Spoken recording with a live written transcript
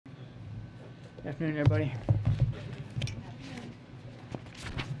Good afternoon, everybody.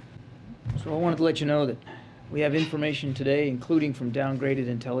 So I wanted to let you know that we have information today, including from downgraded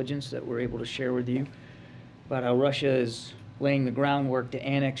intelligence, that we're able to share with you about how Russia is laying the groundwork to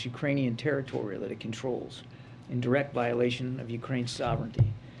annex Ukrainian territory that it controls in direct violation of Ukraine's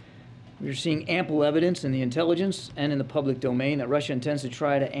sovereignty. We're seeing ample evidence in the intelligence and in the public domain that Russia intends to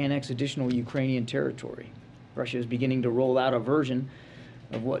try to annex additional Ukrainian territory. Russia is beginning to roll out a version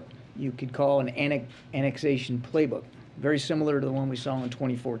of what you could call an annexation playbook, very similar to the one we saw in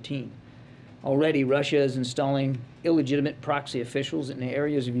 2014. Already, Russia is installing illegitimate proxy officials in the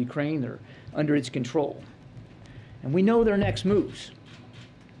areas of Ukraine that are under its control. And we know their next moves.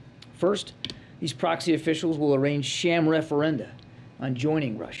 First, these proxy officials will arrange sham referenda on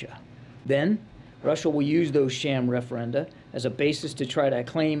joining Russia. Then, Russia will use those sham referenda as a basis to try to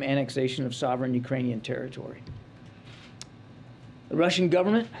claim annexation of sovereign Ukrainian territory. The Russian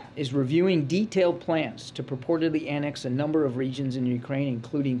government is reviewing detailed plans to purportedly annex a number of regions in Ukraine,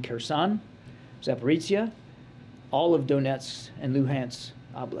 including Kherson, Zaporizhia, all of Donetsk and Luhansk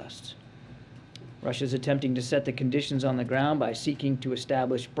oblasts. Russia is attempting to set the conditions on the ground by seeking to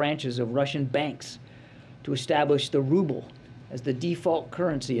establish branches of Russian banks, to establish the ruble as the default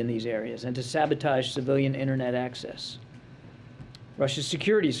currency in these areas, and to sabotage civilian internet access. Russia's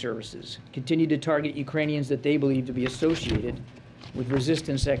security services continue to target Ukrainians that they believe to be associated with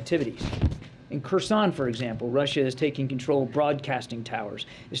resistance activities. In Kherson, for example, Russia is taking control of broadcasting towers,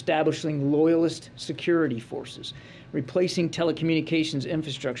 establishing loyalist security forces, replacing telecommunications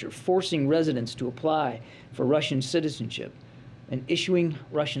infrastructure, forcing residents to apply for Russian citizenship, and issuing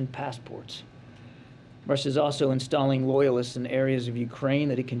Russian passports. Russia is also installing loyalists in areas of Ukraine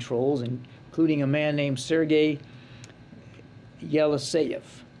that it controls, including a man named Sergei Yeleseyev,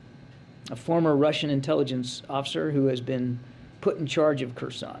 a former Russian intelligence officer who has been put in charge of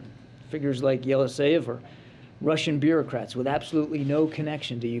Kherson. Figures like Yeleseyev are Russian bureaucrats with absolutely no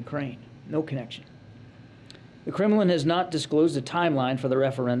connection to Ukraine. No connection. The Kremlin has not disclosed a timeline for the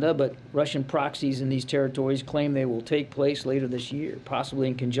referenda, but Russian proxies in these territories claim they will take place later this year, possibly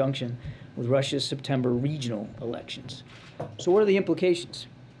in conjunction with Russia's September regional elections. So what are the implications?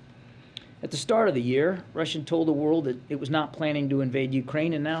 At the start of the year, Russia told the world that it was not planning to invade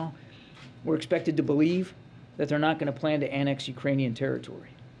Ukraine, and now we're expected to believe that they're not going to plan to annex Ukrainian territory.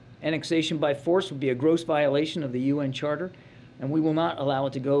 Annexation by force would be a gross violation of the UN Charter, and we will not allow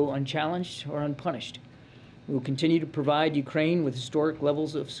it to go unchallenged or unpunished. We will continue to provide Ukraine with historic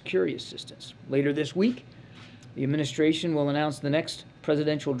levels of security assistance. Later this week, the administration will announce the next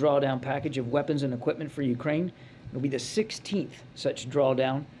presidential drawdown package of weapons and equipment for Ukraine. It will be the 16th such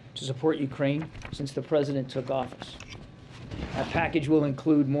drawdown to support Ukraine since the president took office. That package will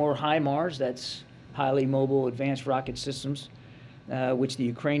include more HIMARs, that's highly mobile advanced rocket systems, which the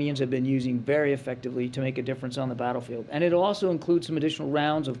Ukrainians have been using very effectively to make a difference on the battlefield. And it'll also include some additional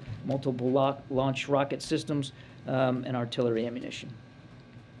rounds of multiple launch rocket systems and artillery ammunition.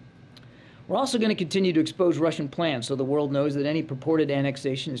 We're also going to continue to expose Russian plans so the world knows that any purported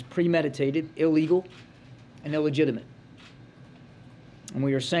annexation is premeditated, illegal, and illegitimate. And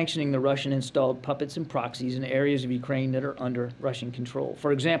we are sanctioning the Russian-installed puppets and proxies in areas of Ukraine that are under Russian control.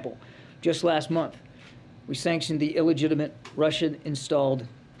 For example, just last month, we sanctioned the illegitimate Russian-installed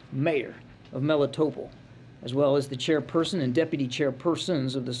mayor of Melitopol, as well as the chairperson and deputy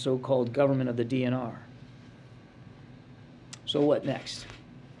chairpersons of the so-called government of the DNR. So what next?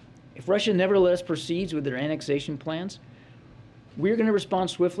 If Russia nevertheless proceeds with their annexation plans, we're going to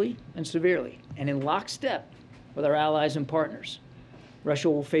respond swiftly and severely, and in lockstep with our allies and partners. Russia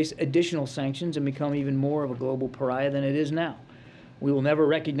will face additional sanctions and become even more of a global pariah than it is now. We will never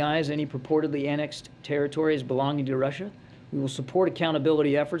recognize any purportedly annexed territory as belonging to Russia. We will support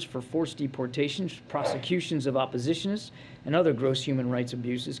accountability efforts for forced deportations, prosecutions of oppositionists, and other gross human rights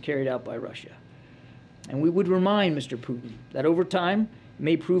abuses carried out by Russia. And we would remind Mr. Putin that over time, it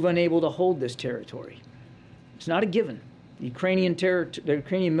may prove unable to hold this territory. It's not a given. The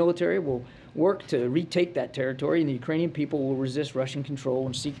Ukrainian military will work to retake that territory, and the Ukrainian people will resist Russian control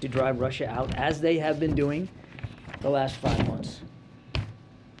and seek to drive Russia out, as they have been doing the last 5 months.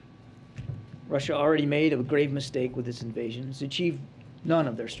 Russia already made a grave mistake with its invasion. It's achieved none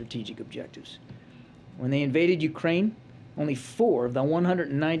of their strategic objectives. When they invaded Ukraine, only 4 of the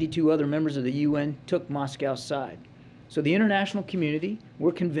 192 other members of the UN took Moscow's side. So the international community,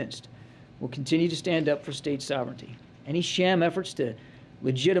 we're convinced, will continue to stand up for state sovereignty. Any sham efforts to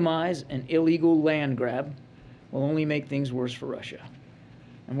legitimize an illegal land grab will only make things worse for Russia.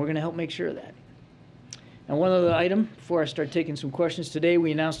 And we're going to help make sure of that. And one other item, before I start taking some questions today,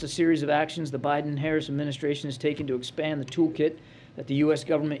 we announced a series of actions the Biden-Harris administration has taken to expand the toolkit that the U.S.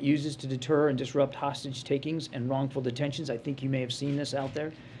 government uses to deter and disrupt hostage takings and wrongful detentions. I think you may have seen this out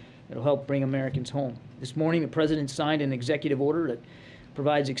there. It'll help bring Americans home. This morning, the President signed an executive order that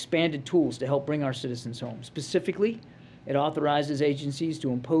provides expanded tools to help bring our citizens home. Specifically, it authorizes agencies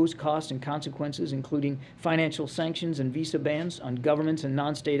to impose costs and consequences, including financial sanctions and visa bans on governments and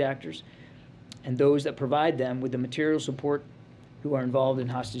non-state actors and those that provide them with the material support who are involved in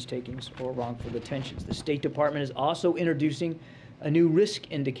hostage takings or wrongful detentions. The State Department is also introducing a new risk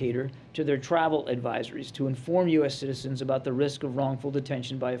indicator to their travel advisories to inform U.S. citizens about the risk of wrongful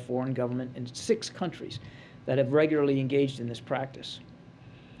detention by a foreign government in 6 countries that have regularly engaged in this practice.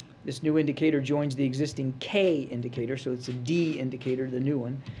 This new indicator joins the existing K indicator, so it's a D indicator, the new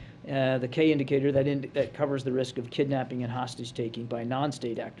one, the K indicator that covers the risk of kidnapping and hostage taking by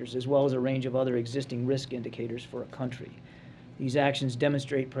non-state actors, as well as a range of other existing risk indicators for a country. These actions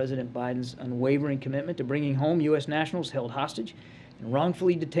demonstrate President Biden's unwavering commitment to bringing home U.S. nationals held hostage and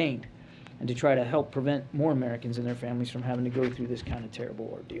wrongfully detained, and to try to help prevent more Americans and their families from having to go through this kind of terrible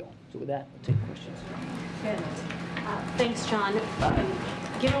ordeal. So with that, we'll take questions. Thanks, John.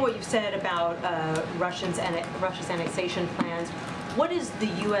 Given what you've said about Russia's annexation plans, what is the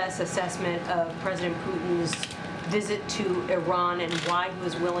U.S. assessment of President Putin's visit to Iran and why he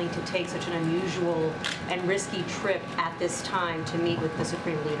was willing to take such an unusual and risky trip at this time to meet with the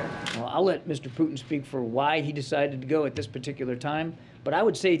Supreme Leader? Well, I'll let Mr. Putin speak for why he decided to go at this particular time, but I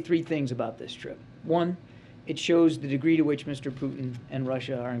would say 3 things about this trip. 1, it shows the degree to which Mr. Putin and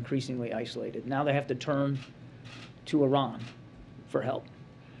Russia are increasingly isolated. Now they have to turn to Iran for help.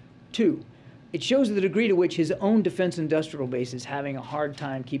 2, it shows the degree to which his own defense industrial base is having a hard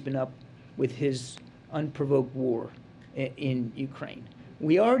time keeping up with his unprovoked war in Ukraine.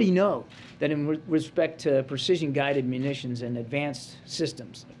 We already know that in respect to precision-guided munitions and advanced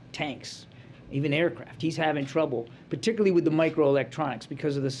systems, like tanks, even aircraft, he's having trouble, particularly with the microelectronics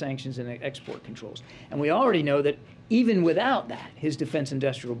because of the sanctions and export controls. And we already know that even without that, his defense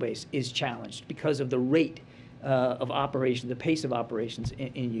industrial base is challenged because of the rate of operation, the pace of operations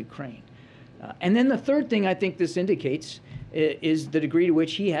in Ukraine. And then the third thing I think this indicates is the degree to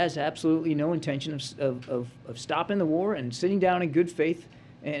which he has absolutely no intention of stopping the war and sitting down in good faith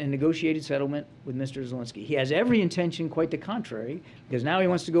and a negotiated settlement with Mr. Zelensky. He has every intention, quite the contrary, because now he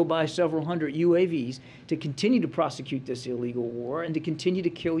wants to go buy several hundred UAVs to continue to prosecute this illegal war and to continue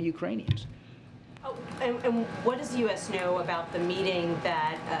to kill Ukrainians. Oh, and what does the U.S. know about the meeting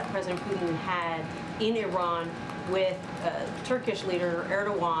that President Putin had in Iran with Turkish leader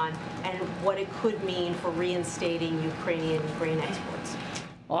Erdogan and what it could mean for reinstating Ukrainian grain exports?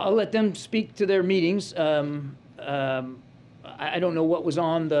 Well, I'll let them speak to their meetings. I don't know what was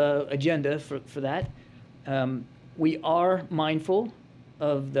on the agenda for that. We are mindful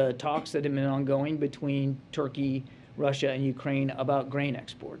of the talks that have been ongoing between Turkey, Russia, and Ukraine about grain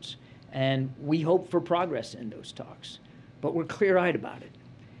exports. And we hope for progress in those talks. But we're clear-eyed about it.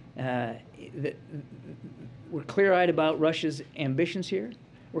 We're clear-eyed about Russia's ambitions here.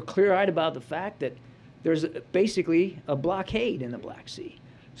 We're clear-eyed about the fact that there's basically a blockade in the Black Sea.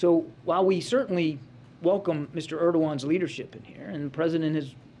 So while we certainly welcome Mr. Erdogan's leadership in here, and the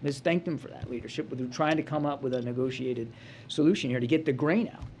president has thanked him for that leadership, with trying to come up with a negotiated solution here to get the grain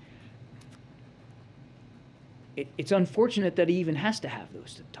out, it's unfortunate that he even has to have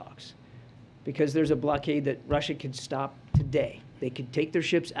those talks, because there's a blockade that Russia could stop today. They could take their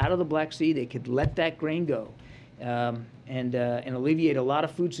ships out of the Black Sea, they could let that grain go, and alleviate a lot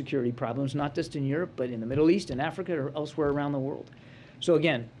of food security problems, not just in Europe, but in the Middle East and Africa or elsewhere around the world. So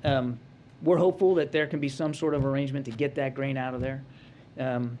again, we're hopeful that there can be some sort of arrangement to get that grain out of there.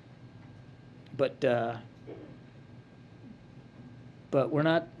 But we're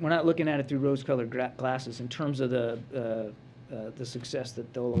not looking at it through rose-colored glasses in terms of the success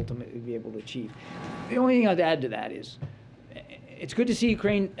that they'll ultimately be able to achieve. The only thing I'd add to that is it's good to see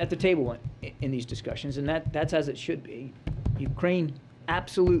Ukraine at the table in these discussions, and that's as it should be. Ukraine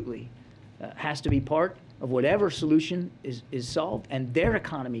absolutely has to be part of whatever solution is solved, and their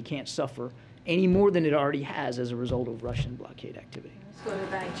economy can't suffer any more than it already has as a result of Russian blockade activity. Let's go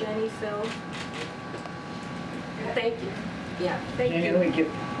to back. Jenny, Phil. Thank you. Yeah, thank you. Let me get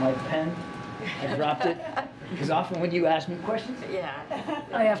my pen. I dropped it. Because often when you ask me questions,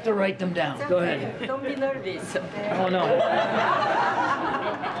 I have to write them down. Go ahead. Don't be nervous. Oh, no.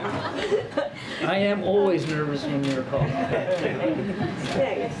 I am always nervous when you're called.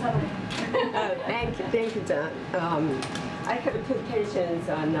 Thank you, John. I have 2 questions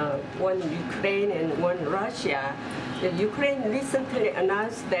on one Ukraine and one Russia. The Ukraine recently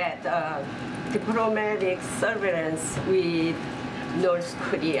announced that diplomatic surveillance with North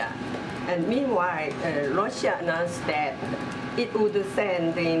Korea. And meanwhile, Russia announced that it would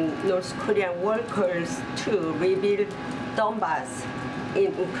send in North Korean workers to rebuild Donbass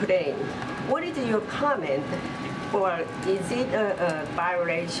in Ukraine. What is your comment? Or is it a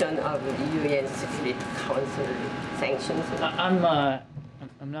violation of UN Security Council sanctions?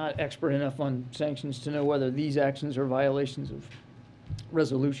 I'm not expert enough on sanctions to know whether these actions are violations of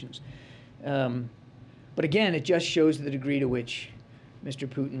resolutions. But again, it just shows the degree to which Mr.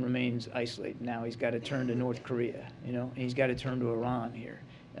 Putin remains isolated. Now he's got to turn to North Korea, and he's got to turn to Iran here,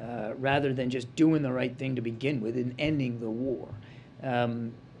 rather than just doing the right thing to begin with and ending the war.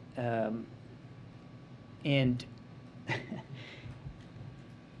 And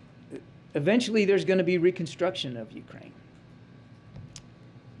eventually there's going to be reconstruction of Ukraine.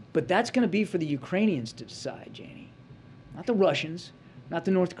 But that's going to be for the Ukrainians to decide, Janie. Not the Russians, not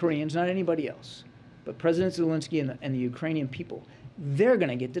the North Koreans, not anybody else. But President Zelensky and the Ukrainian people, they're going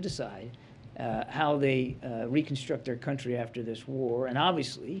to get to decide how they reconstruct their country after this war. And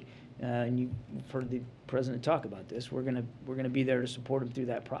obviously, and you've heard the president talk about this, we're going to be there to support him through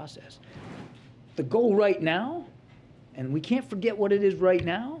that process. The goal right now, and we can't forget what it is right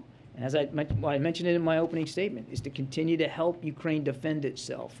now, and as I mentioned it in my opening statement, is to continue to help Ukraine defend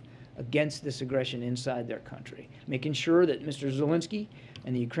itself against this aggression inside their country, making sure that Mr. Zelensky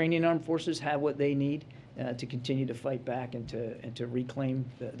and the Ukrainian armed forces have what they need to continue to fight back and to reclaim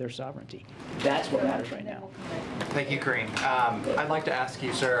their sovereignty. That's what matters right now. Thank you, Karine. I'd like to ask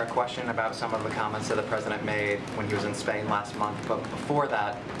you, sir, a question about some of the comments that the president made when he was in Spain last month. But before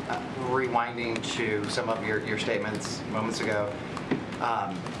that, rewinding to some of your statements moments ago,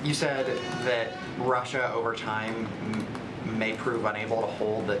 you said that Russia over time may prove unable to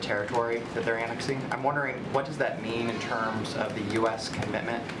hold the territory that they're annexing. I'm wondering, what does that mean in terms of the U.S.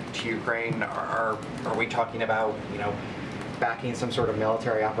 commitment to Ukraine? Are we talking about, backing some sort of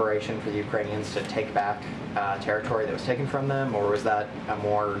military operation for the Ukrainians to take back territory that was taken from them, or was that a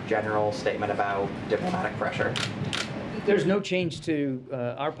more general statement about diplomatic pressure? There's no change to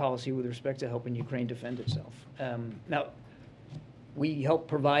our policy with respect to helping Ukraine defend itself. Now, we help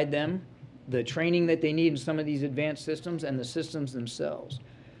provide them the training that they need in some of these advanced systems and the systems themselves.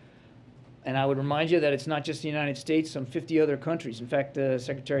 And I would remind you that it's not just the United States, some 50 other countries. In fact,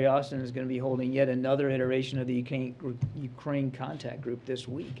 Secretary Austin is going to be holding yet another iteration of the Ukraine Contact Group this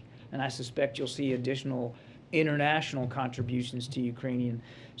week. And I suspect you'll see additional international contributions to Ukrainian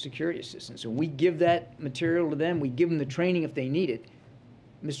security assistance. And we give that material to them. We give them the training if they need it.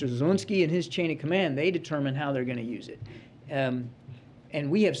 Mr. Zelensky and his chain of command, they determine how they're going to use it. And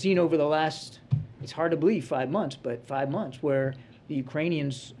we have seen over the last, it's hard to believe, 5 months, but 5 months, where the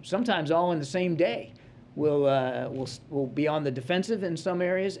Ukrainians, sometimes all in the same day, will be on the defensive in some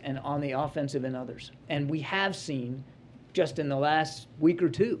areas and on the offensive in others. And we have seen, just in the last week or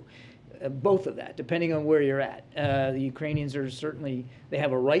two, both of that, depending on where you're at. The Ukrainians are certainly, they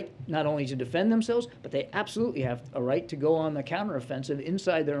have a right not only to defend themselves, but they absolutely have a right to go on the counteroffensive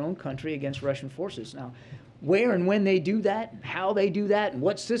inside their own country against Russian forces. Now, where and when they do that, how they do that, and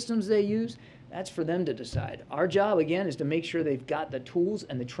what systems they use, that's for them to decide. Our job, again, is to make sure they've got the tools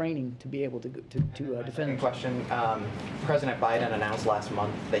and the training to be able to defend Second question. President Biden announced last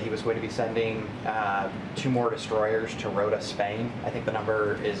month that he was going to be sending 2 more destroyers to Rota, Spain. I think the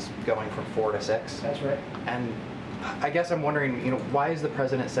number is going from 4 to 6. That's right. And I guess I'm wondering, why is the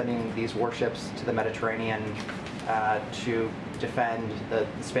president sending these warships to the Mediterranean to defend the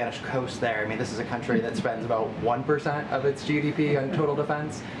Spanish coast there? I mean, this is a country that spends about 1% of its GDP on total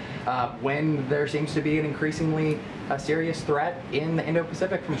defense, when there seems to be an increasingly serious threat in the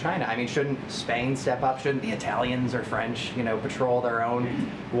Indo-Pacific from China. I mean, shouldn't Spain step up? Shouldn't the Italians or French, patrol their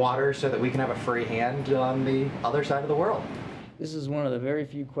own waters so that we can have a free hand on the other side of the world? This is one of the very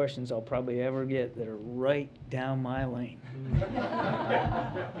few questions I'll probably ever get that are right down my lane.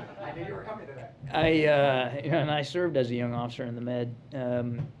 I knew you were coming to that. And I served as a young officer in the Med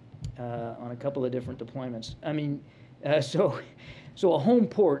on a couple of different deployments. I mean, so a home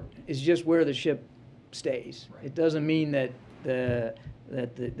port is just where the ship stays. Right. It doesn't mean that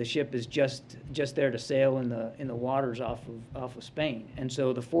the ship is just there to sail in the waters off of Spain. And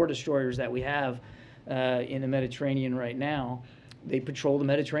so the 4 destroyers that we have in the Mediterranean right now, they patrol the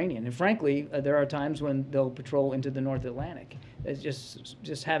Mediterranean. And frankly, there are times when they'll patrol into the North Atlantic. It's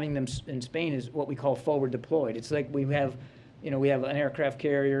just having them in Spain is what we call forward deployed. It's like we have an aircraft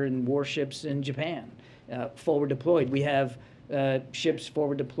carrier and warships in Japan, forward deployed. We have ships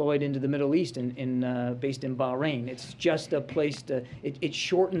forward deployed into the Middle East based in Bahrain. It's just a place it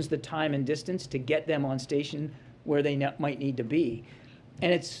shortens the time and distance to get them on station where they might need to be.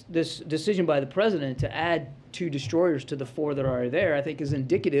 And it's this decision by the president to add 2 destroyers to the 4 that are already there, I think is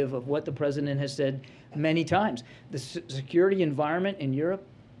indicative of what the president has said many times. The security environment in Europe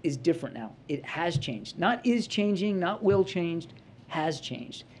is different now. It has changed. Not is changing, not will change, has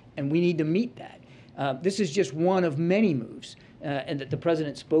changed. And we need to meet that. This is just one of many moves and that the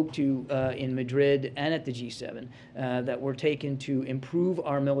president spoke to in Madrid and at the G7 that were taken to improve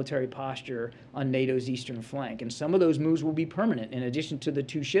our military posture on NATO's eastern flank. And some of those moves will be permanent in addition to the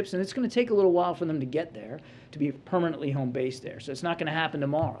 2 ships, and it's going to take a little while for them to get there, to be permanently home based there. So it's not going to happen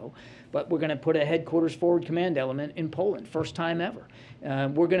tomorrow, but we're going to put a headquarters forward command element in Poland, first time ever.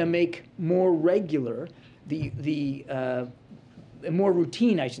 We're going to make more regular more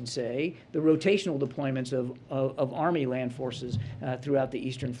routine, I should say, the rotational deployments of Army land forces throughout the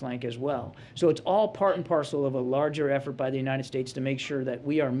eastern flank as well. So it's all part and parcel of a larger effort by the United States to make sure that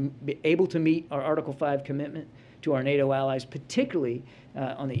we are able to meet our Article 5 commitment to our NATO allies, particularly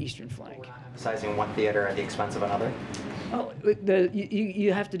on the eastern flank. We're not emphasizing one theater at the expense of another? Oh,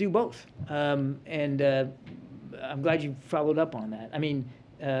 you have to do both. And I'm glad you followed up on that. I mean,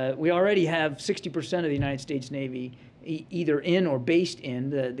 we already have 60% of the United States Navy either in or based in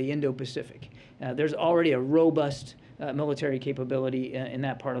the Indo-Pacific. There's already a robust military capability in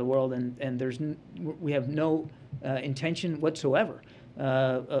that part of the world, and we have no intention whatsoever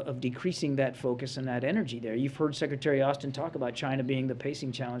of decreasing that focus and that energy there. You've heard Secretary Austin talk about China being the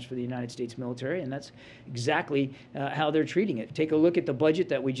pacing challenge for the United States military, and that's exactly how they're treating it. Take a look at the budget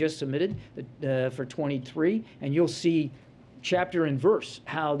that we just submitted for 23, and you'll see chapter and verse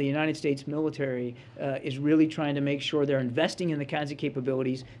how the United States military is really trying to make sure they're investing in the kinds of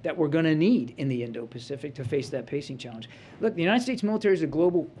capabilities that we're going to need in the Indo-Pacific to face that pacing challenge. Look, the United States military is a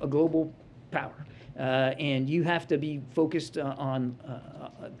global power, and you have to be focused on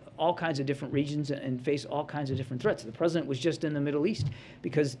all kinds of different regions and face all kinds of different threats. The president was just in the Middle East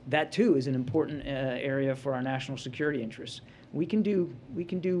because that too is an important area for our national security interests. We can do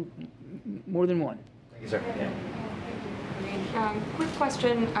more than one. Thank you, sir. Yeah. Quick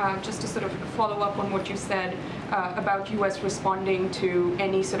question, just to sort of follow up on what you said about U.S. responding to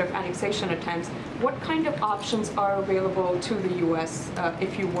any sort of annexation attempts. What kind of options are available to the U.S.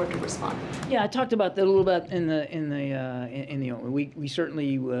 If you were to respond? Yeah, I talked about that a little bit in the we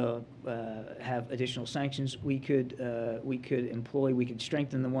certainly have additional sanctions we could employ. We could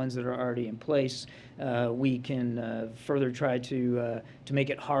strengthen the ones that are already in place. We can further try to make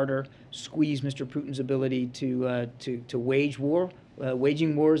it harder, squeeze Mr. Putin's ability to wage war.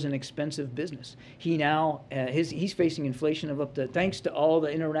 Waging war is an expensive business. He now he's facing inflation of up to, thanks to all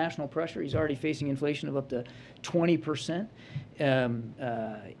the international pressure, he's already facing inflation of up to 20%.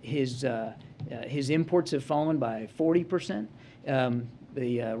 His imports have fallen by 40%.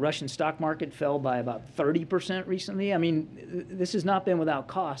 The Russian stock market fell by about 30% recently. I mean, this has not been without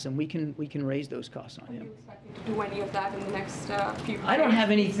costs, and we can raise those costs on him. Are you expecting to do any of that in the next few months? I don't have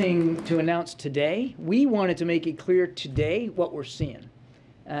anything to announce today. We wanted to make it clear today what we're seeing.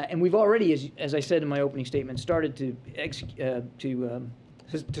 And we've already, as I said in my opening statement, started to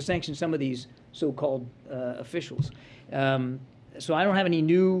sanction some of these so-called officials. So I don't have any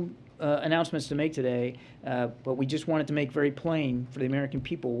new announcements to make today, but we just wanted to make very plain for the American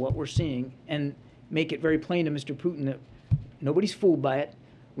people what we're seeing and make it very plain to Mr. Putin that nobody's fooled by it.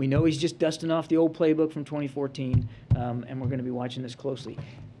 We know he's just dusting off the old playbook from 2014, and we're going to be watching this closely.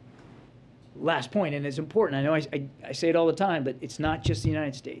 Last point, and it's important. I know I say it all the time, but it's not just the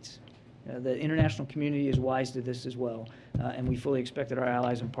United States. The international community is wise to this as well, and we fully expect that our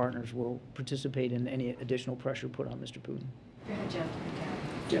allies and partners will participate in any additional pressure put on Mr. Putin. Go ahead, Jeff.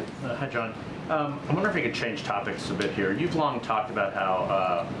 Yeah. Hi, John. I wonder if we could change topics a bit here. You've long talked about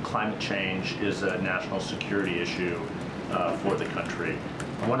how climate change is a national security issue for the country.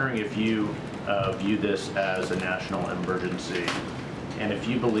 I'm wondering if you view this as a national emergency, and if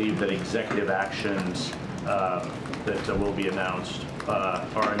you believe that executive actions that will be announced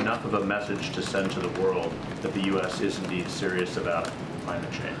are enough of a message to send to the world that the U.S. is indeed serious about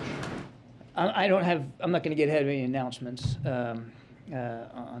climate change. I'm not going to get ahead of any announcements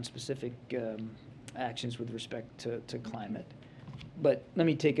on specific actions with respect to climate. But let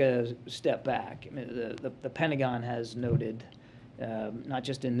me take a step back. I mean, the Pentagon has noted, not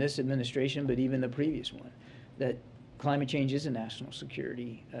just in this administration, but even the previous one, that climate change is a national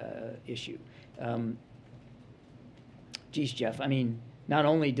security issue. Geez, Jeff, I mean, not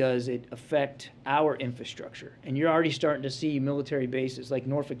only does it affect our infrastructure, and you're already starting to see military bases like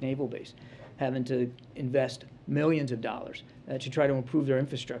Norfolk Naval Base having to invest millions of dollars to try to improve their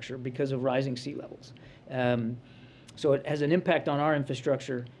infrastructure because of rising sea levels. So it has an impact on our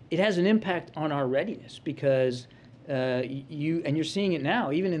infrastructure. It has an impact on our readiness because you're seeing it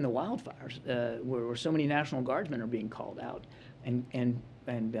now, even in the wildfires, where so many National Guardsmen are being called out, and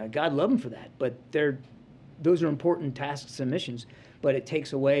God love them for that. But those are important tasks and missions, but it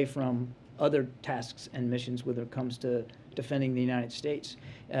takes away from other tasks and missions when it comes to defending the United States.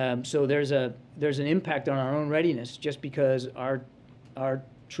 So there's an impact on our own readiness just because our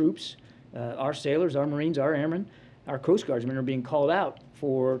troops, our sailors, our Marines, our airmen, our Coast Guardsmen are being called out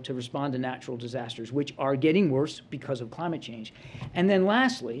to respond to natural disasters, which are getting worse because of climate change. And then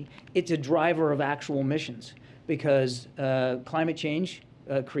lastly, it's a driver of actual missions because climate change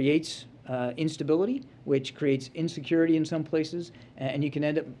creates instability, which creates insecurity in some places, and you can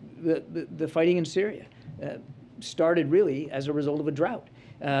end up, the fighting in Syria started really as a result of a drought.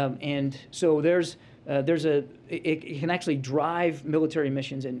 And so it can actually drive military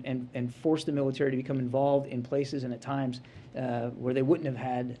missions and force the military to become involved in places and at times where they wouldn't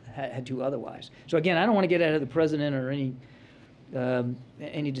have had to otherwise. So again, I don't want to get ahead of the president or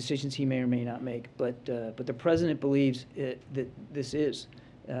any decisions he may or may not make, but the president believes that this is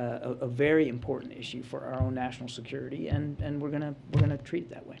a very important issue for our own national security, and we're gonna treat it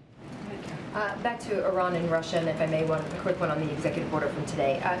that way. Back to Iran and Russia, and if I may, a quick one on the executive order from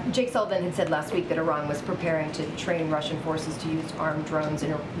today. Jake Sullivan had said last week that Iran was preparing to train Russian forces to use armed drones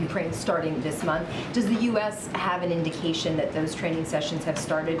in Ukraine starting this month. Does the U.S. have an indication that those training sessions have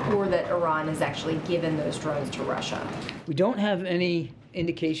started, or that Iran has actually given those drones to Russia? We don't have any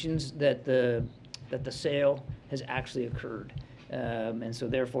indications that the sale has actually occurred. And so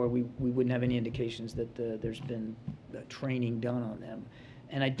therefore we wouldn't have any indications that there's been training done on them.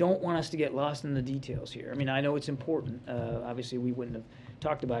 And I don't want us to get lost in the details here. I mean, I know it's important. Obviously, we wouldn't have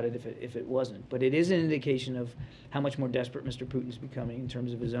talked about it if it wasn't. But it is an indication of how much more desperate Mr. Putin's becoming in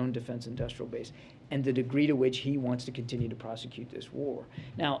terms of his own defense industrial base and the degree to which he wants to continue to prosecute this war.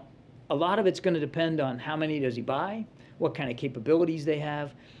 Now, a lot of it's going to depend on how many does he buy, what kind of capabilities they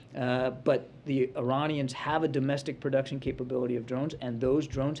have. But the Iranians have a domestic production capability of drones, and those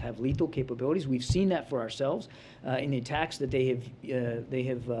drones have lethal capabilities. We've seen that for ourselves in the attacks that they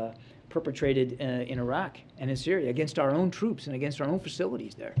have perpetrated in Iraq and in Syria against our own troops and against our own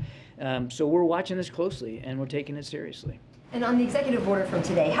facilities there. So we're watching this closely, and we're taking it seriously. And on the executive order from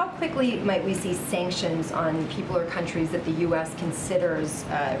today, how quickly might we see sanctions on people or countries that the U.S. considers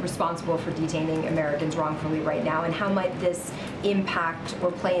responsible for detaining Americans wrongfully right now? And how might this impact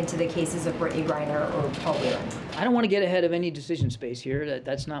or play into the cases of Brittany Griner or Paul Whelan? I don't want to get ahead of any decision space here.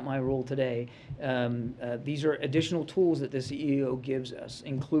 That's not my role today. These are additional tools that the CEO gives us,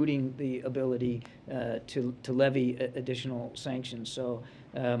 including the ability to levy additional sanctions. So,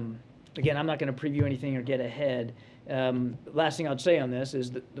 again, I'm not going to preview anything or get ahead. Last thing I'd say on this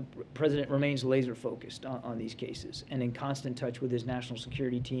is that the president remains laser focused on these cases and in constant touch with his national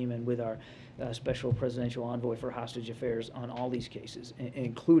security team and with our special presidential envoy for hostage affairs on all these cases,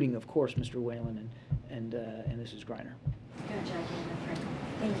 including, of course, Mr. Whelan and Mrs. Griner.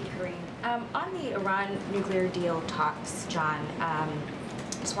 Thank you, Karine. On the Iran nuclear deal talks, John,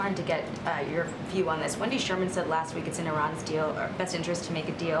 just wanted to get your view on this. Wendy Sherman said last week it's in Iran's best interest to make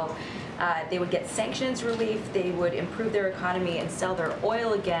a deal. They would get sanctions relief, they would improve their economy and sell their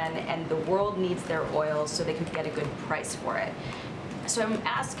oil again, and the world needs their oil so they can get a good price for it. So I'm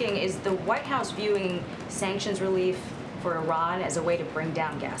asking, is the White House viewing sanctions relief for Iran as a way to bring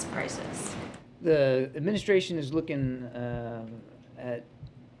down gas prices? The administration is looking at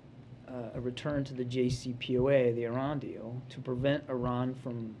a return to the JCPOA, the Iran deal, to prevent Iran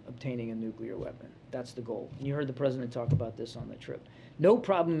from obtaining a nuclear weapon. That's the goal. And you heard the president talk about this on the trip. No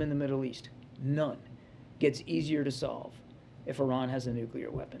problem in the Middle East, none, gets easier to solve if Iran has a nuclear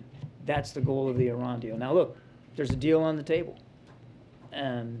weapon. That's the goal of the Iran deal. Now look, there's a deal on the table.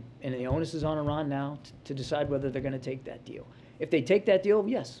 And the onus is on Iran now to decide whether they're going to take that deal. If they take that deal,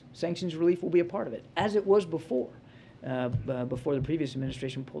 yes, sanctions relief will be a part of it, as it was before the previous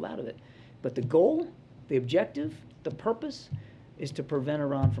administration pulled out of it. But the goal, the objective, the purpose is to prevent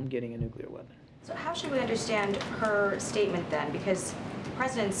Iran from getting a nuclear weapon. So how should we understand her statement then? Because the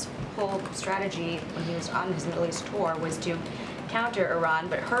president's whole strategy when he was on his Middle East tour was to counter Iran,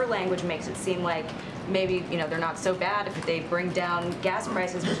 but her language makes it seem like maybe they're not so bad if they bring down gas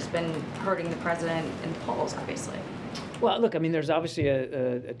prices, which has been hurting the president in polls, obviously. Well, look, I mean, there's obviously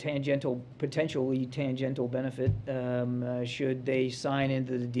a potentially tangential benefit should they sign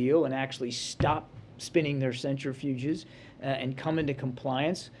into the deal and actually stop spinning their centrifuges and come into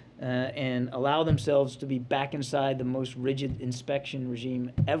compliance and allow themselves to be back inside the most rigid inspection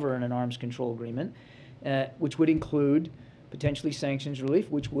regime ever in an arms control agreement, which would include potentially sanctions relief,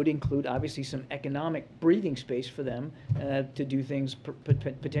 which would include obviously some economic breathing space for them to do things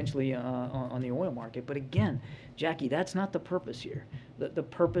potentially on the oil market. But again, Jackie, that's not the purpose here. The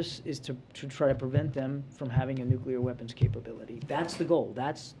purpose is to try to prevent them from having a nuclear weapons capability. That's the goal.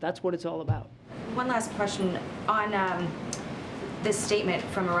 That's what it's all about. One last question on this statement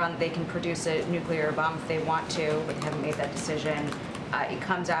from Iran that they can produce a nuclear bomb if they want to, but they haven't made that decision. It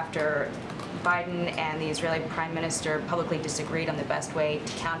comes after Biden and the Israeli Prime Minister publicly disagreed on the best way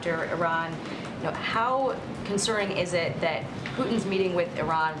to counter Iran. How concerning is it that Putin's meeting with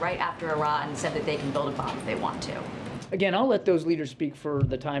Iran right after Iran said that they can build a bomb if they want to? Again, I'll let those leaders speak for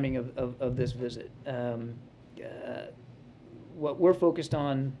the timing of this visit. What we're focused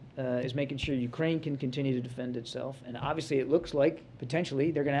on is making sure Ukraine can continue to defend itself. And obviously it looks like potentially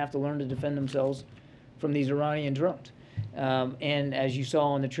they're going to have to learn to defend themselves from these Iranian drones. And as you saw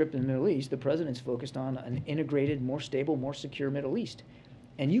on the trip in the Middle East, the president's focused on an integrated, more stable, more secure Middle East.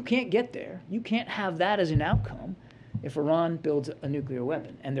 And you can't get there. You can't have that as an outcome if Iran builds a nuclear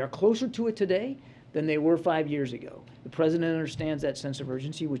weapon. And they're closer to it today than they were 5 years ago. The president understands that sense of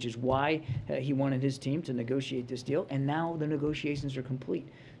urgency, which is why he wanted his team to negotiate this deal. And now the negotiations are complete.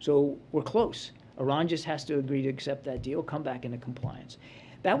 So we're close. Iran just has to agree to accept that deal, come back into compliance.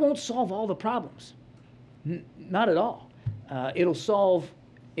 That won't solve all the problems. Not at all. It'll solve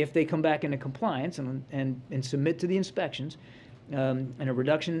if they come back into compliance and submit to the inspections and a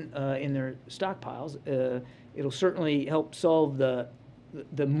reduction in their stockpiles. It'll certainly help solve the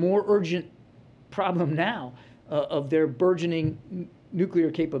more urgent problem now of their burgeoning nuclear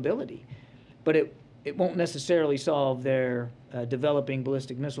capability. But it won't necessarily solve their developing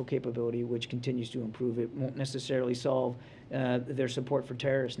ballistic missile capability, which continues to improve. It won't necessarily solve their support for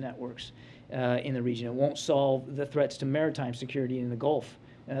terrorist networks in the region. It won't solve the threats to maritime security in the Gulf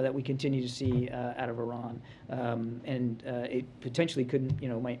that we continue to see out of Iran, and it potentially couldn't,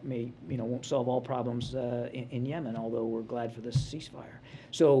 won't solve all problems in Yemen. Although we're glad for this ceasefire.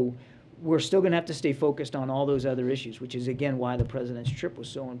 So we're still going to have to stay focused on all those other issues, which is again why the president's trip was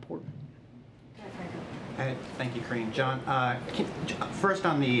so important. Thank you, Karine. John, first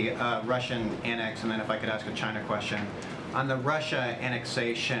on the Russian annex, and then if I could ask a China question. On the Russia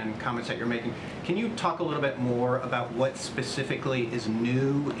annexation comments that you're making, can you talk a little bit more about what specifically is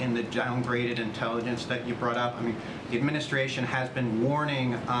new in the downgraded intelligence that you brought up? I mean, the administration has been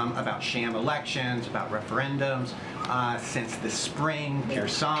warning about sham elections, about referendums since the spring.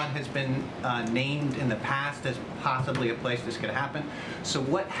 Kyrgyzstan has been named in the past as possibly a place this could happen. So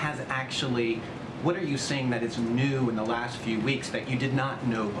what are you saying that is new in the last few weeks that you did not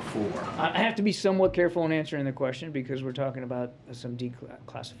know before? I have to be somewhat careful in answering the question because we're talking about some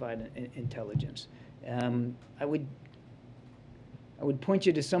declassified intelligence. I would point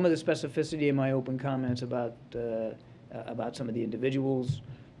you to some of the specificity in my open comments about some of the individuals,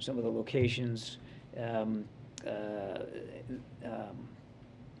 some of the locations,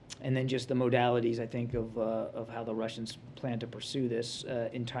 and then just the modalities, I think, of how the Russians plan to pursue this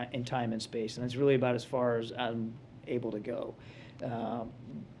in time and space. And it's really about as far as I'm able to go.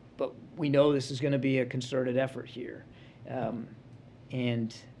 But we know this is going to be a concerted effort here.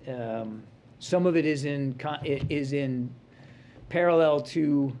 And some of it is in parallel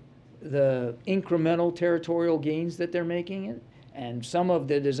to the incremental territorial gains that they're making. And some of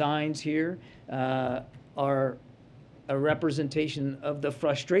the designs here are a representation of the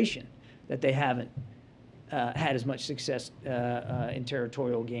frustration that they haven't had as much success in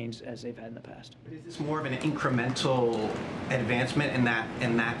territorial gains as they've had in the past. But is this more of an incremental advancement in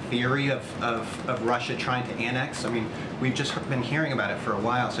that theory of Russia trying to annex? I mean, we've just been hearing about it for a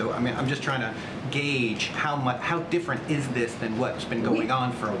while. So I mean, I'm just trying to gauge how different is this than what's been going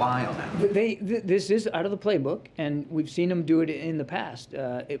on for a while now. This is out of the playbook, and we've seen them do it in the past.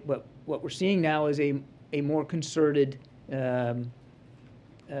 What we're seeing now is a more concerted,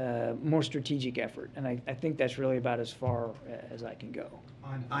 more strategic effort, and I think that's really about as far as I can go.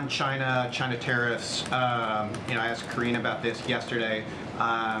 On China tariffs, I asked Karine about this yesterday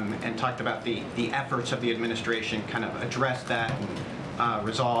and talked about the efforts of the administration kind of address that and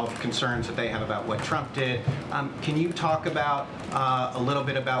resolve concerns that they have about what Trump did. Can you talk about a little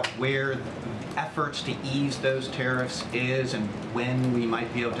bit about where efforts to ease those tariffs is and when we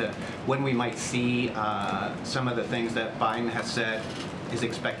might see some of the things that Biden has said is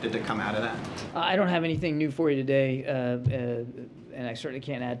expected to come out of that? I don't have anything new for you today, and I certainly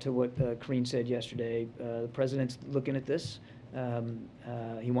can't add to what Karine said yesterday. The president's looking at this.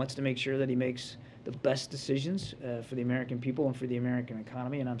 He wants to make sure that he makes the best decisions for the American people and for the American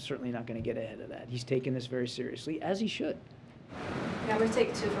economy, and I'm certainly not going to get ahead of that. He's taken this very seriously, as he should. Yeah, I'm going to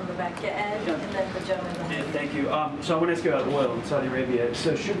take two from the back. Yeah, Ed, and then the gentleman behind. Thank you. So I want to ask you about oil in Saudi Arabia.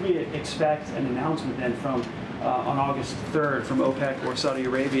 So should we expect an announcement then from on August 3rd from OPEC or Saudi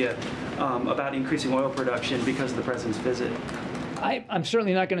Arabia about increasing oil production because of the president's visit? I'm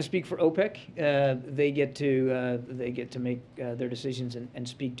certainly not going to speak for OPEC. They get to make their decisions and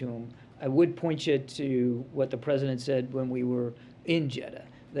speak to them. I would point you to what the president said when we were in Jeddah,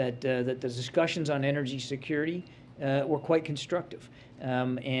 that the discussions on energy security were quite constructive,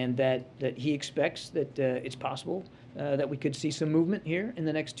 and that he expects that it's possible that we could see some movement here in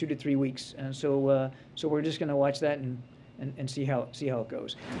the next 2 to 3 weeks. And so we're just going to watch that and see how it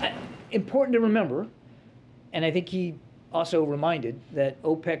goes. Important to remember, and I think he also reminded that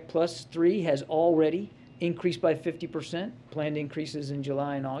OPEC plus 3 has already increased by 50%, planned increases in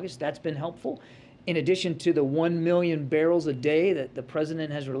July and August. That's been helpful. In addition to the 1 million barrels a day that the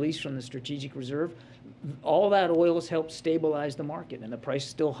president has released from the strategic reserve, all that oil has helped stabilize the market, and the price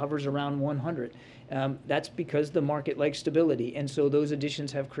still hovers around 100. That's because the market likes stability, and so those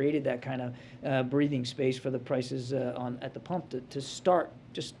additions have created that kind of breathing space for the prices at the pump to start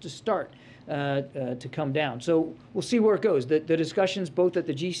to come down. So we'll see where it goes. The discussions both at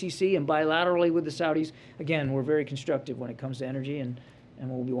the GCC and bilaterally with the Saudis, again, we're very constructive when it comes to energy, and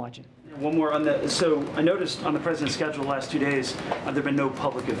we'll be watching. One more on the. So I noticed on the president's schedule the last 2 days, there have been no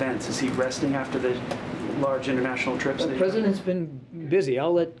public events. Is he resting after the large international trips? The president's been busy.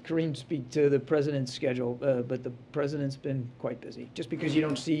 I'll let Kareem speak to the president's schedule, but the president's been quite busy. Just because you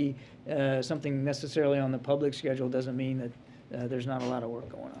don't see something necessarily on the public schedule doesn't mean that there's not a lot of work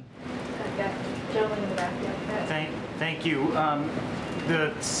going on. Gentleman in the back. Yeah. Thank you.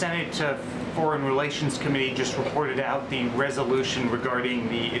 The Senate Foreign Relations Committee just reported out the resolution regarding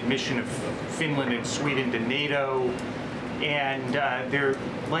the admission of Finland and Sweden to NATO, and they're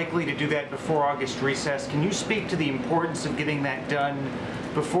likely to do that before August recess. Can you speak to the importance of getting that done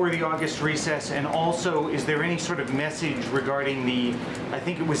before the August recess? And also, is there any sort of message regarding the, I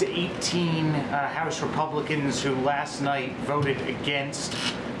think it was 18 House Republicans who last night voted against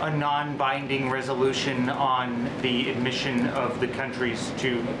a non-binding resolution on the admission of the countries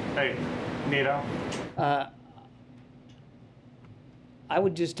to NATO? I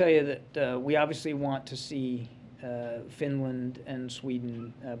would just tell you that we obviously want to see Finland and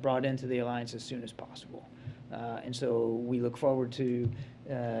Sweden brought into the alliance as soon as possible. And so we look forward to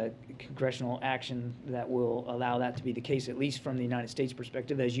congressional action that will allow that to be the case, at least from the United States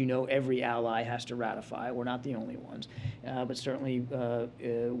perspective. As you know, every ally has to ratify. We're not the only ones. But certainly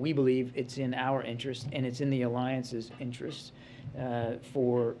we believe it's in our interest, and it's in the alliance's interest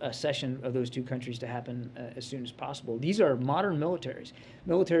for a session of those two countries to happen as soon as possible. These are modern militaries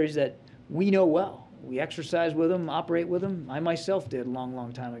that we know well. We exercise with them, operate with them. I myself did a long,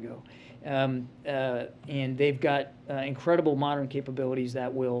 long time ago. And they've got incredible modern capabilities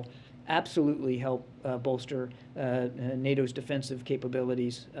that will absolutely help bolster NATO's defensive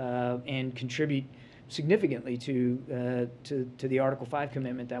capabilities and contribute significantly to the Article 5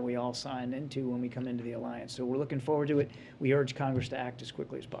 commitment that we all signed into when we come into the alliance. So we're looking forward to it. We urge Congress to act as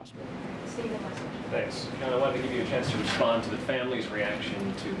quickly as possible. Thanks. John, I wanted to give you a chance to respond to the family's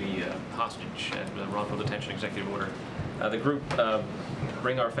reaction to the hostage and the wrongful detention executive order. The group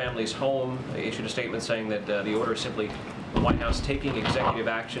Bring Our Families Home issued a statement saying that the order is simply the White House taking executive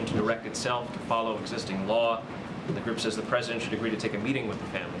action to direct itself to follow existing law. And the group says the president should agree to take a meeting with the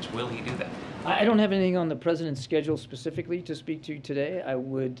families. Will he do that? I don't have anything on the president's schedule specifically to speak to today. I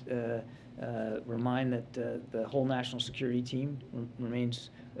would remind that the whole national security team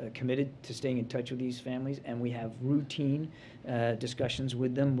remains committed to staying in touch with these families, and we have routine discussions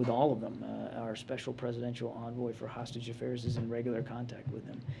with them, with all of them. Our special presidential envoy for hostage affairs is in regular contact with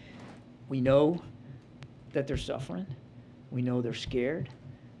them. We know that they're suffering, we know they're scared,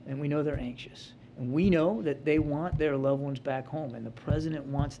 and we know they're anxious. And we know that they want their loved ones back home, and the president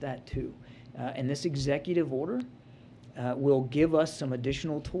wants that too. And this executive order will give us some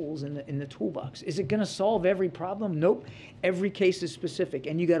additional tools in the toolbox. Is it going to solve every problem? Nope. Every case is specific,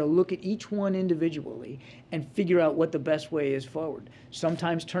 and you got to look at each one individually and figure out what the best way is forward.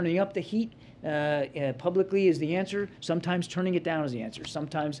 Sometimes turning up the heat publicly is the answer. Sometimes turning it down is the answer.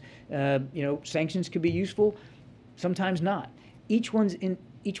 Sometimes sanctions could be useful. Sometimes not. Each one's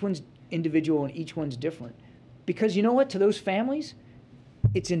individual and each one's different. Because you know what? To those families,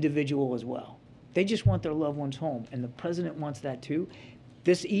 it's individual as well. They just want their loved ones home, and the president wants that too.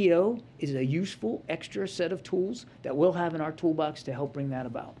 This EO is a useful extra set of tools that we'll have in our toolbox to help bring that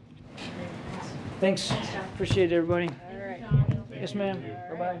about. Thanks. Appreciate it, everybody. All right. Yes, ma'am.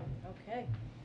 Bye-bye.